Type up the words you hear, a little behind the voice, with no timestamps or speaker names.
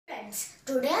friends,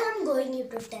 today I am going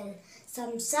to tell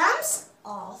some sums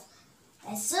of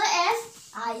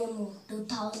SOF IMO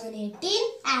 2018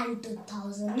 and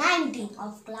 2019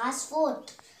 of class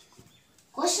 4th.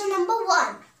 Question number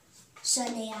 1.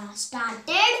 Shania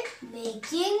started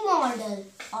making model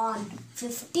on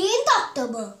 15th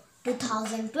October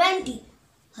 2020.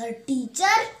 Her teacher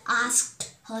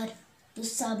asked her to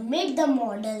submit the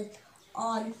model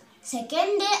on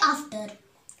second day after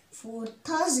 4th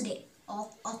Thursday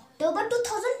of October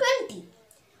 2020.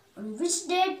 On which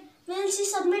date will she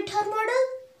submit her model?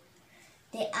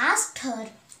 They asked her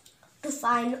to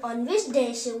find on which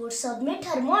day she would submit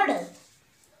her model.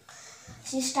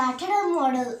 She started her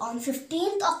model on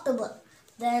 15th October.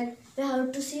 Then we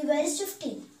have to see where is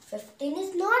 15. 15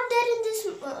 is not there in this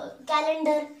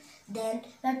calendar. Then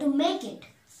we have to make it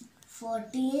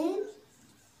 14,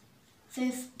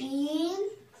 15.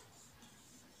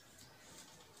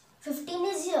 15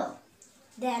 is here.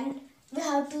 Then we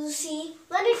have to see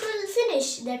when it will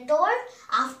finish. They told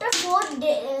after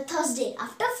 4th Thursday.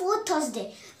 After 4th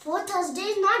Thursday. 4th Thursday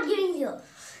is not giving here.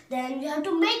 Then we have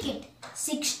to make it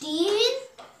 16,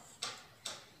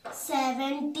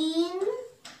 17,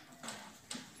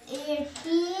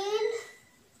 18,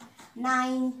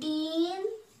 19,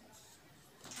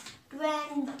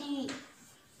 20,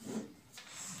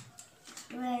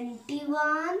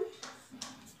 21,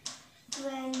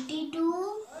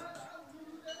 22,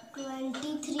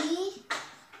 23,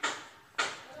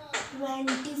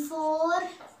 24,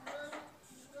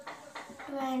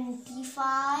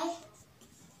 25,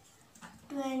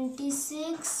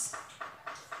 26,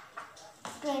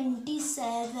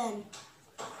 27.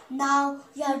 Now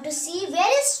we have to see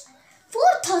where is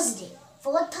 4th Thursday.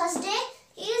 4th Thursday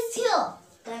is here.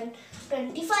 Then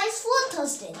 25 is 4th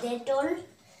Thursday. They told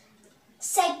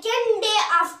second day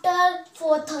after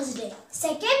 4th Thursday.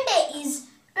 Second day is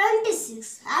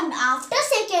 26 and after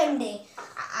second day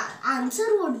answer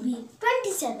would be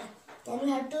 27. Then we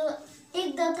have to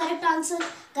take the correct answer.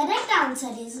 Correct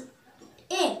answer is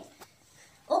A.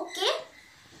 Okay.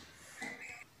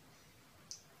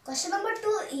 Question number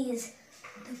 2 is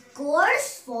the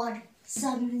codes for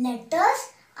some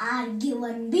letters are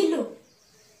given below.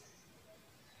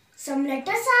 Some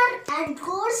letters and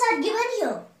codes are given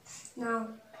here. Now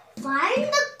find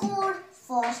the code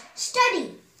for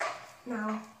study.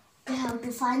 Now we have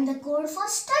to find the code for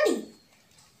study.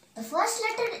 The first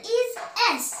letter is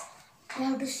S. We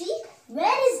have to see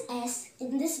where is S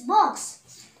in this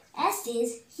box. S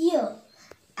is here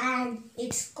and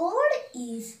its code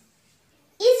is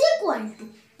equal to.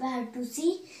 We have to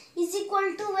see is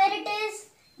equal to where it is.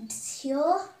 It's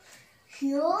here,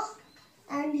 here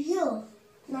and here.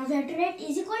 Now we have to write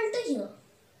is equal to here.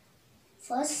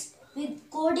 First with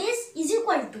code is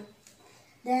equal to.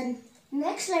 Then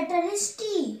next letter is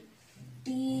T.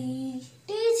 T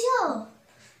is here.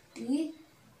 T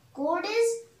code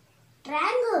is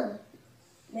triangle.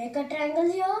 Make a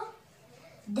triangle here.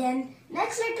 Then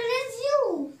next letter is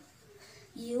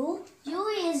U. U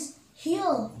is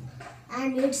here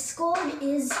and its code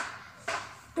is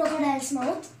crocodile's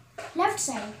mouth, left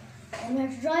side. And we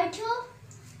have to draw it here.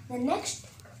 The next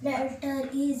letter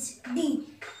is D.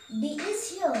 D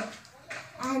is here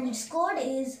and its code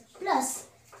is plus.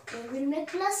 We will make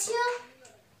plus here.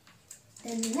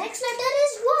 Then the next letter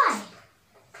is Y.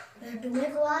 We have to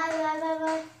make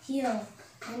Y here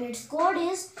and its code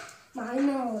is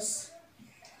minus.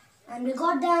 And we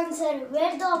got the answer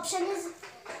where the option is.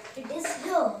 It is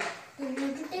here. We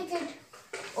need to take it.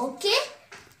 Okay.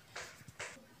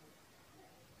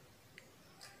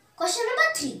 Question number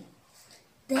 3.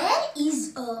 There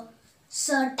is a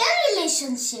certain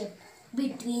relationship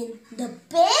between the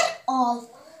pair of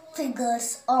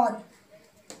figures on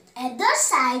either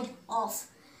side of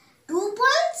 2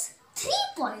 points, 3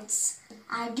 points.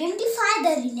 Identify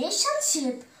the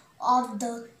relationship of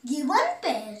the given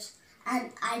pairs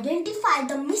and identify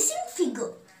the missing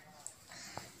figure.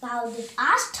 Now they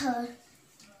asked her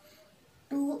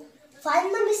to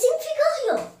find the missing figure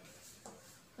here.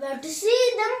 We have to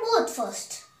see them both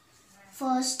first.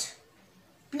 First,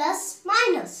 plus,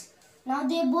 minus. Now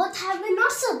they both have been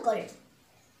not circled.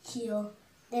 Here,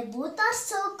 they both are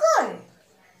circled.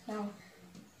 Now,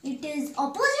 it is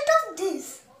opposite of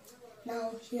this.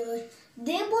 Now here,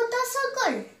 they both are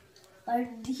circled.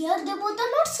 But here they both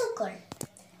are not circled.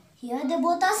 Here they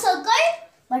both are circled.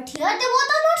 But here they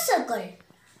both are not circled.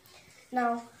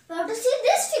 Now, we have to see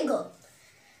this figure.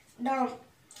 Now,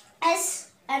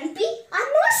 S and P are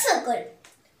not circled.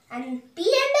 And P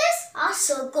and S are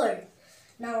circled.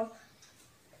 Now,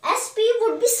 SP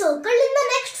would be circled in the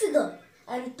next figure.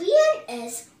 And P and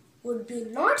S would be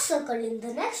not circled in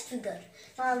the next figure.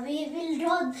 Now we will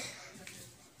draw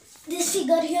this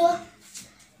figure here,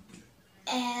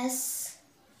 S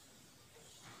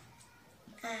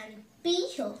and P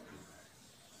here,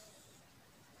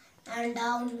 and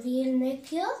down we will make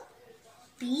here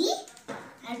P,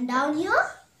 and down here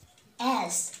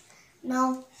S.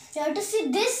 Now you have to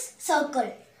see this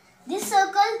circle. This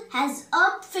circle has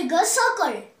up figure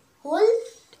circle, whole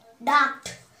dark.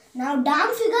 Now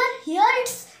down figure, here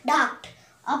it's dark.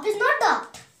 Up is not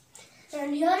dark.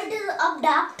 And here it is up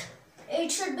dark. It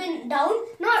should be down,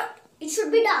 not, it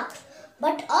should be dark.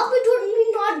 But up it would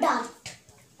be not dark.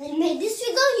 We'll make this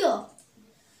figure here.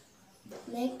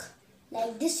 Make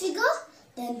like this figure,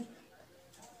 then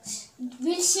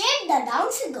we'll shade the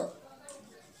down figure.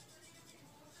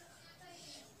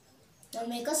 Now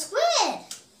make a square.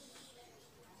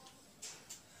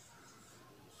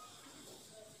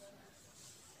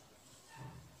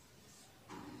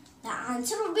 The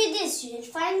answer would be this. You will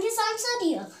find this answer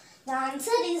here. The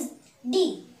answer is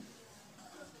D.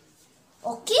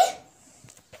 Okay?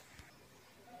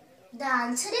 The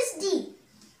answer is D.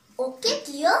 Okay,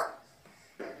 clear?